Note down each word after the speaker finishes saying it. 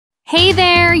Hey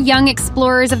there, young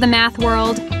explorers of the math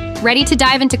world. Ready to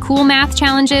dive into cool math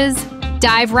challenges?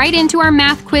 Dive right into our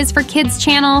Math Quiz for Kids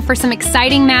channel for some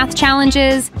exciting math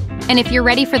challenges. And if you're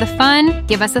ready for the fun,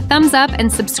 give us a thumbs up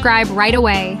and subscribe right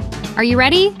away. Are you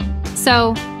ready?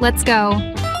 So, let's go.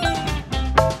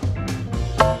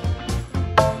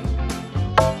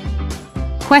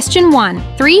 Question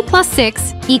 1. 3 plus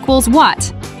 6 equals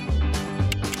what?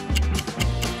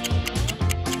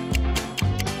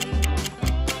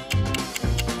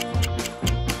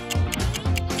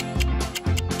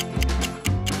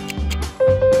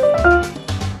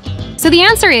 So the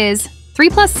answer is 3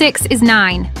 plus 6 is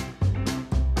 9.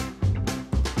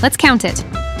 Let's count it.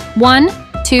 1,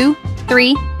 2,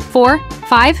 3, 4,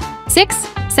 5, 6,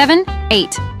 7,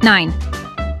 8, 9.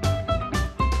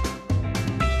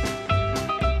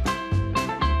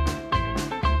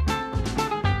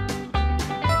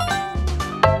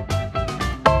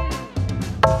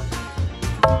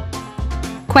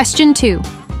 Question 2.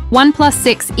 1 plus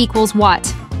 6 equals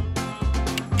what?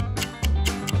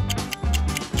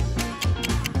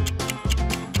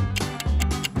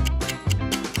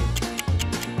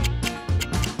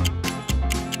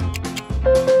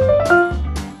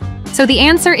 So the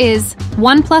answer is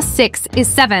 1 plus 6 is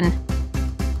 7.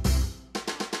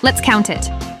 Let's count it.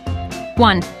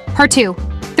 1, 2,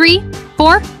 3,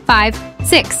 4, 5,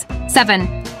 6,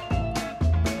 7.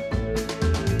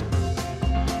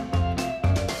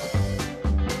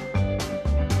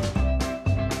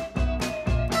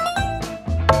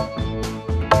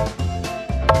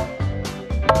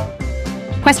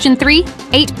 Question 3.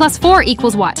 8 plus 4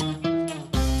 equals what?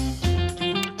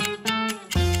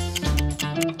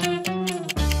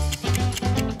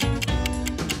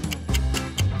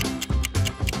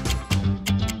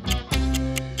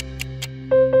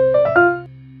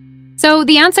 So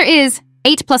the answer is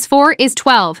 8 plus 4 is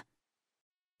 12.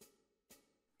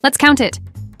 Let's count it.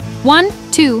 1,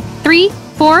 2, 3,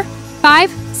 4,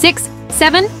 5, 6,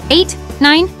 7, 8,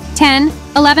 9, 10,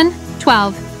 11,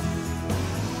 12.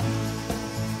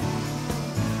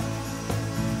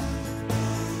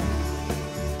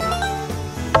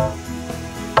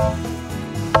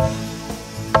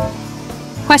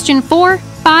 Question 4.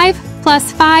 5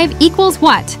 plus 5 equals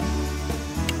what?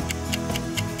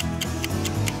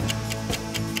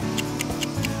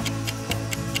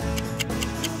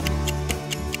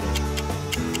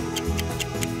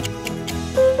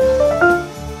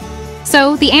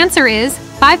 So the answer is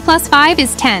 5 plus 5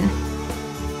 is 10.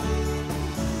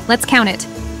 Let's count it.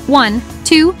 1,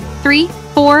 2, 3,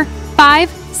 4, 5,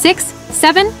 6,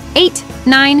 7, 8,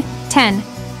 9, 10.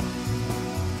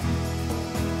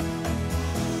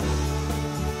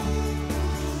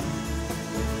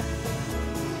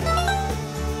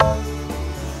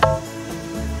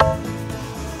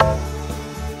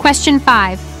 Question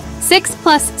 5. 6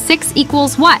 plus 6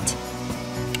 equals what?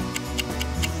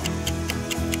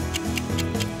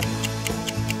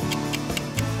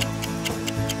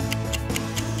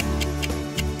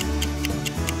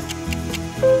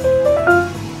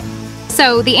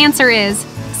 So the answer is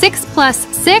 6 plus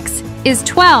 6 is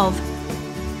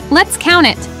 12. Let's count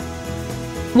it.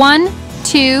 1,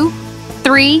 2,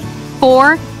 3,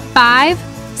 4, 5,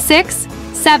 6,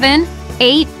 7,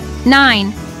 8,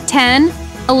 9, 10,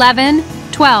 11,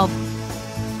 12.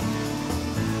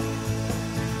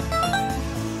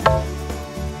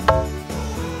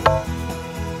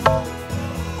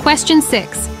 Question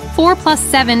 6. 4 plus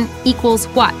 7 equals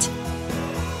what?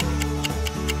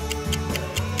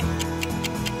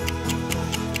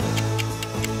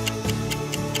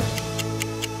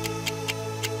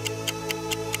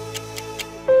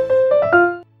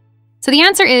 So the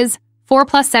answer is 4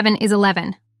 plus 7 is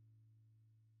 11.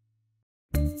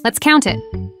 Let's count it.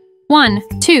 1,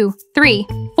 2, 3,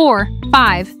 4,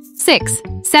 5, 6,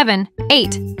 7,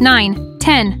 8, 9,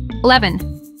 10, 11.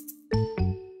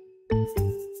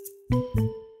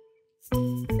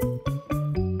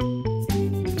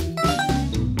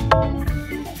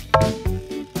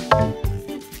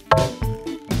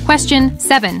 Question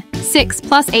 7. 6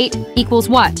 plus 8 equals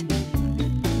what?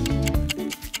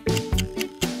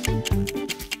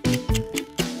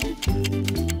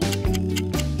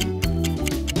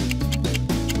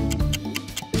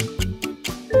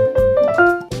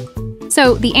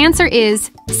 So the answer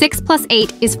is 6 plus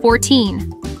 8 is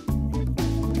 14.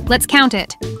 Let's count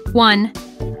it. 1,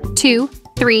 2,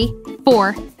 3,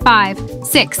 4, 5,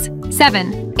 6,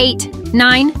 7, 8,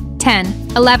 9,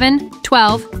 10, 11,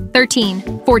 12, 13,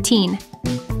 14.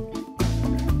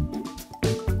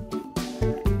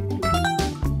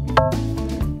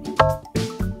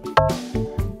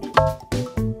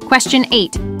 Question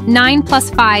 8. 9 plus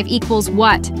 5 equals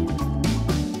what?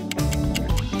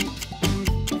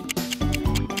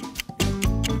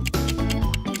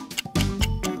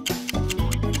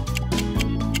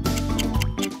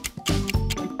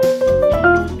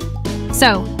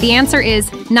 So, the answer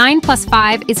is 9 plus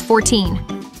 5 is 14.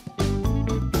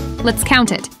 Let's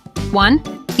count it.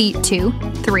 1, 2,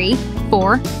 3,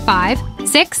 4, 5,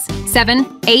 6,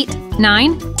 7, 8,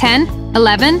 9, 10,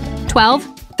 11, 12,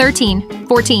 13,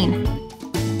 14.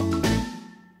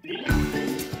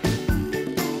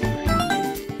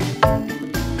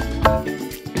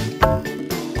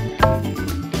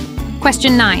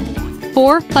 Question 9.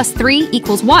 4 plus 3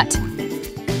 equals what?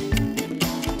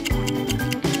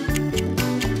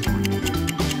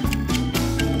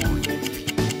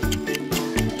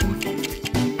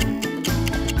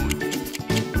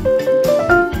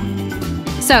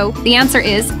 So, the answer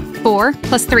is 4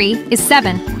 plus 3 is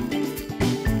 7.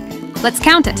 Let's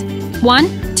count it.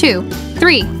 1, 2,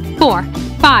 3, 4,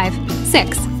 5,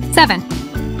 6, 7.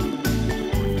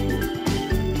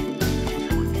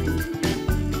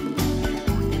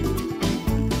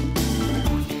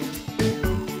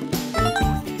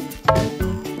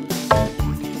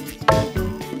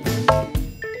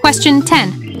 Question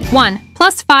 10. 1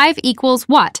 plus 5 equals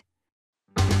what?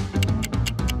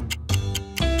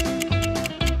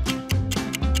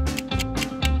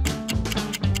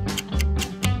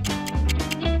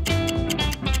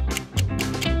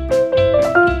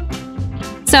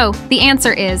 So, the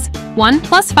answer is 1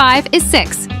 plus 5 is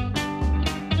 6.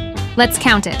 Let's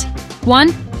count it.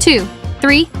 1, 2,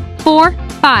 3, 4,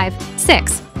 5,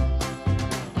 6.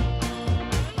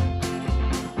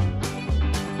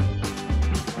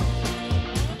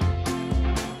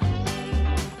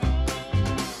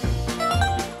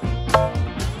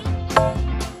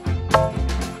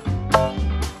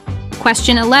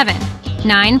 Question 11.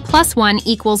 9 plus 1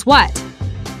 equals what?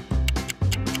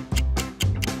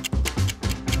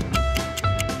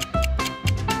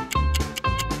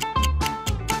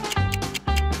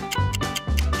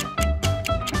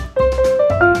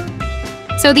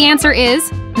 So the answer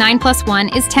is 9 plus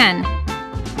 1 is 10.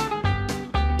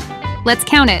 Let's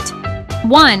count it.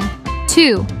 1,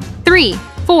 2, 3,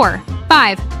 4,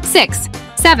 5, 6,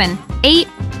 7, 8,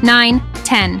 9,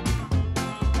 10.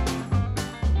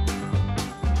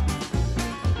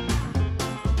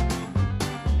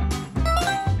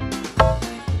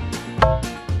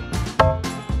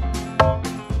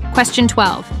 Question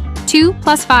 12. 2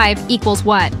 plus 5 equals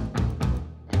what?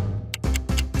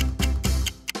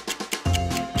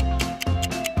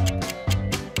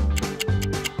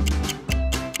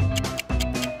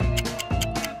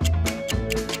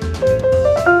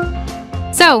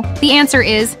 So, the answer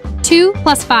is 2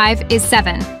 plus 5 is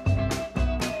 7.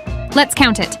 Let's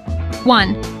count it.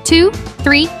 1, 2,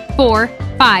 3, 4,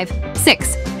 5,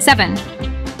 6, 7.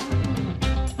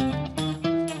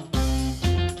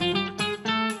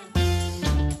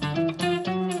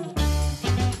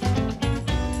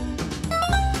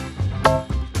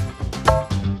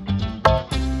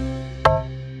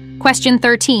 Question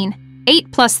 13.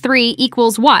 8 plus 3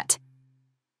 equals what?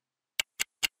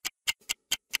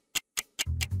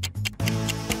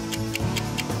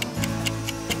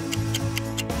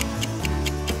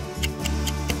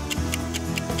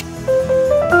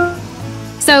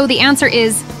 So the answer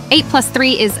is 8 plus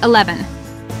 3 is 11.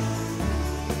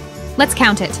 Let's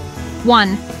count it.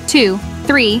 1, 2,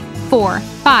 3, 4,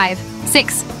 5,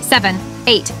 6, 7,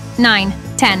 8, 9,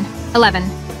 10,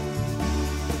 11.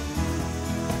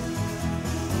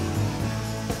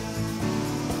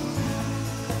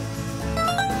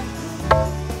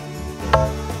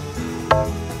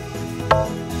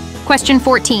 Question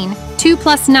 14. 2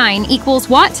 plus 9 equals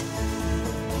what?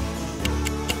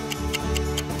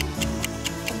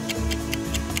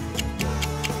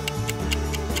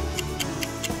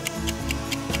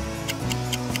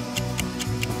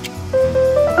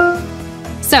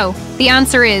 So, the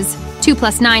answer is 2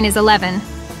 plus 9 is 11.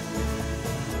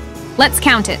 Let's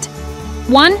count it.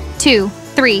 1, 2,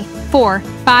 3, 4,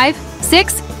 5,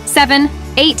 6, 7,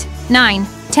 8, 9,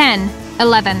 10,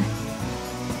 11.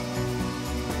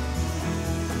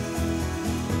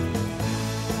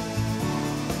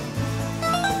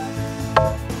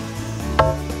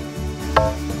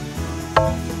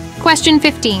 Question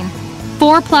 15.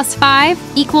 4 plus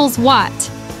 5 equals what?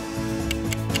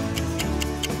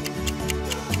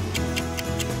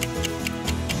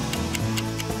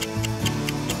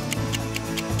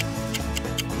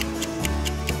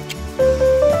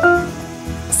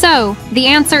 So, the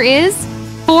answer is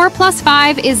 4 plus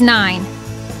 5 is 9.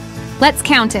 Let's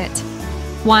count it.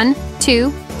 1,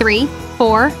 2, 3,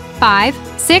 4,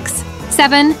 5, 6,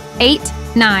 7, 8,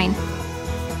 9.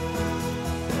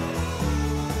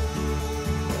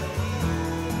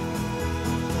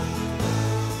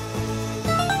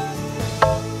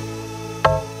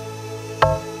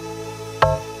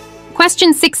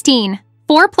 Question 16.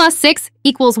 4 plus 6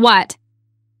 equals what?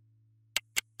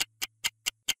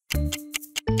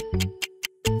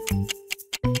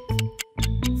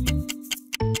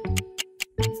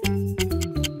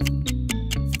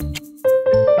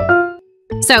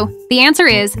 So, the answer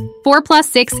is 4 plus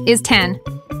 6 is 10.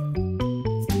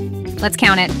 Let's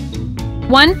count it.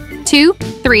 1, 2,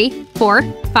 3, 4,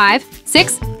 5,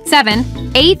 6,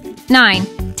 7, 8, 9,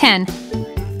 10.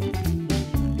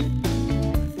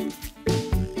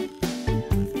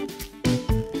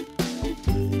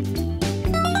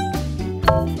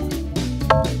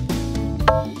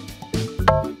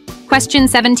 Question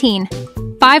 17.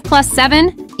 5 plus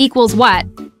 7 equals what?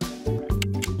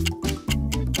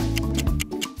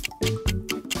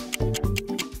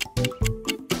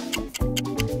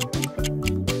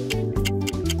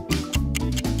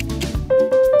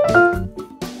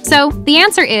 So, the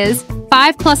answer is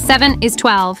 5 plus 7 is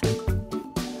 12.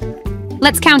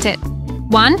 Let's count it.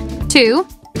 1, 2,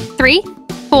 3,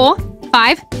 4,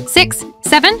 5, 6,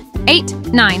 7, 8,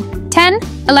 9, 10,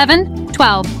 11,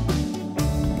 12.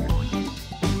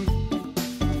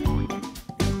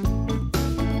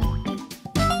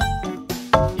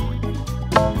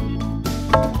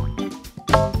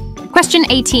 Question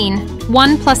 18.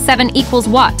 1 plus 7 equals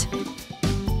what?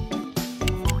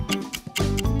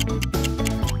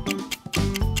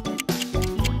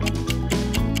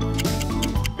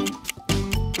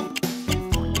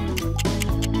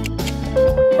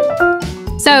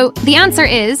 So, the answer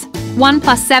is 1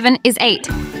 plus 7 is 8.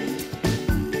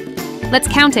 Let's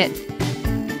count it.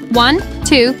 1,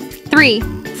 2, 3,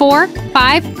 4,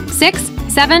 5, 6,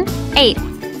 7, 8.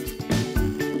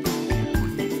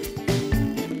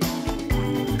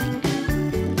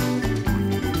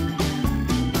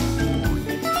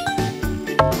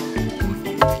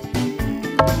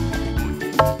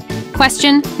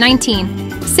 Question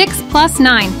 19. 6 plus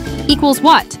 9 equals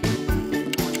what?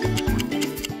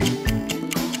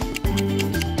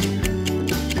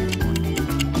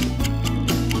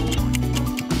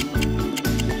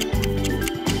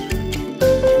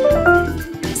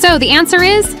 So the answer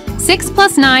is 6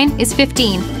 plus 9 is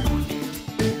 15.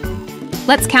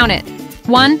 Let's count it.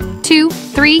 1, 2,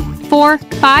 3, 4,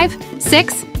 5,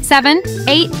 6, 7,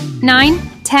 8, 9,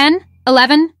 10,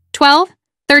 11, 12,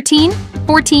 13,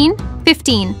 14,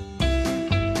 15.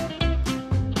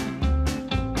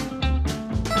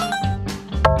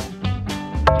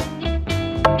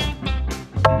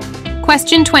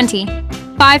 Question 20.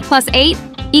 5 plus 8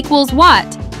 equals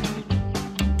what?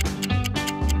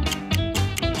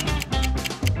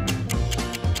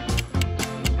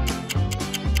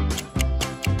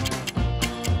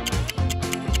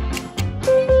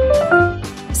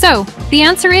 So, the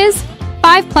answer is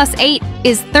 5 plus 8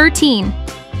 is 13.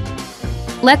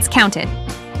 Let's count it.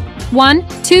 1,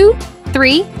 2,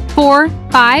 3, 4,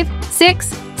 5, 6,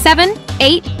 7,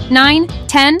 8, 9,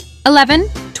 10, 11,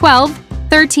 12,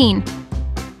 13.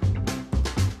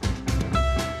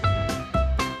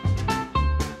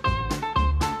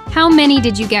 How many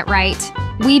did you get right?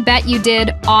 We bet you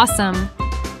did awesome.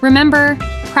 Remember,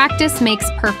 practice makes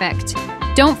perfect.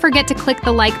 Don't forget to click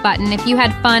the like button if you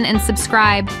had fun and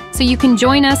subscribe so you can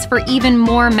join us for even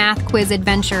more math quiz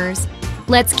adventures.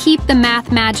 Let's keep the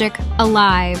math magic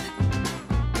alive.